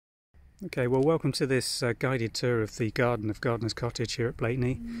Okay, well, welcome to this guided tour of the garden of Gardeners Cottage here at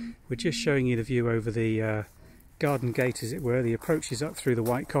Blakeney. We're just showing you the view over the garden gate, as it were. The approach is up through the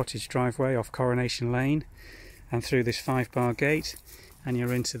white cottage driveway off Coronation Lane and through this 5-bar gate, and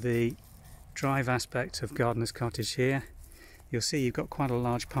you're into the drive aspect of Gardeners Cottage here. You'll see you've got quite a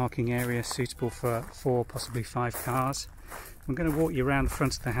large parking area suitable for 4, possibly 5 cars. I'm going to walk you around the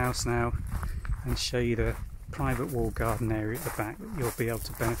front of the house now and show you the private wall garden area at the back that you'll be able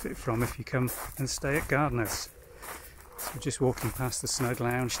to benefit from if you come and stay at Gardeners. So we're just walking past the snug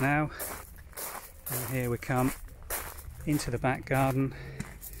lounge now, and here we come into the back garden,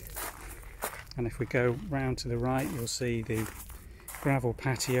 and if we go round to the right you'll see the gravel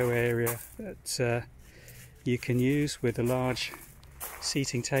patio area that you can use with a large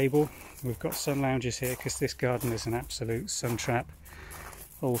seating table. We've got sun lounges here because this garden is an absolute sun trap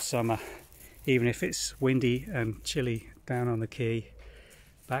all summer. Even if it's windy and chilly down on the quay,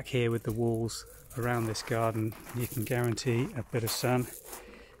 back here with the walls around this garden you can guarantee a bit of sun.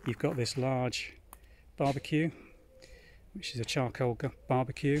 You've got this large barbecue, which is a charcoal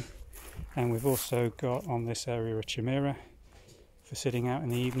barbecue, and we've also got on this area a chimera for sitting out in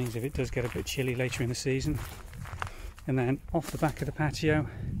the evenings if it does get a bit chilly later in the season. And then off the back of the patio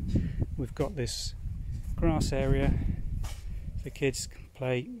we've got this grass area for kids can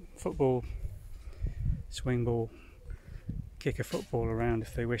play football, swing ball, kick a football around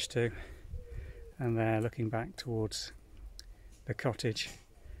if they wish to. And they're looking back towards the cottage.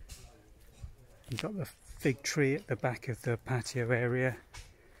 You've got the fig tree at the back of the patio area,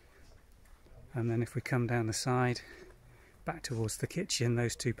 and then if we come down the side back towards the kitchen,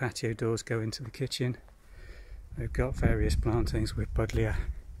 those 2 patio doors go into the kitchen. They've got various plantings with buddleia,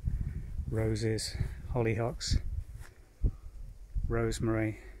 roses, hollyhocks,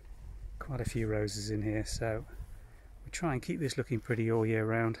 rosemary, quite a few roses in here, so we try and keep this looking pretty all year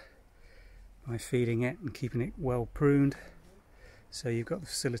round by feeding it and keeping it well pruned. So you've got the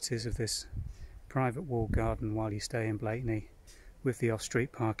facilities of this private wall garden while you stay in Blakeney with the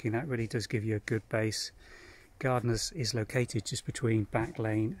off-street parking. That really does give you a good base. Gardeners is located just between Back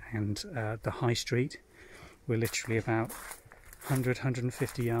Lane and the High Street. We're literally about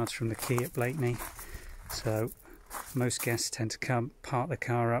 100-150 yards from the quay at Blakeney, so most guests tend to come, park the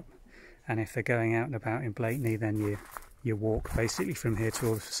car up, and if they're going out and about in Blakeney, then you walk basically from here to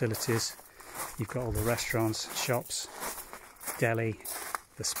all the facilities. You've got all the restaurants, shops, deli,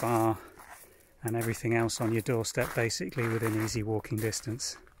 the spa, and everything else on your doorstep basically within easy walking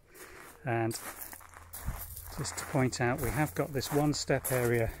distance. And just to point out, we have got this one-step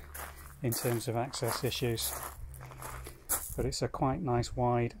area in terms of access issues, but it's a quite nice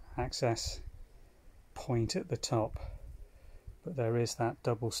wide access point at the top. But there is that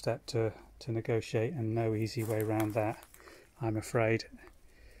double step to negotiate, and no easy way around that, I'm afraid.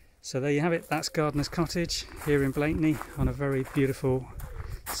 So there you have it, that's Gardeners Cottage here in Blakeney on a very beautiful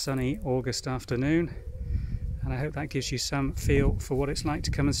sunny August afternoon, and I hope that gives you some feel for what it's like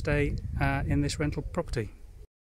to come and stay in this rental property.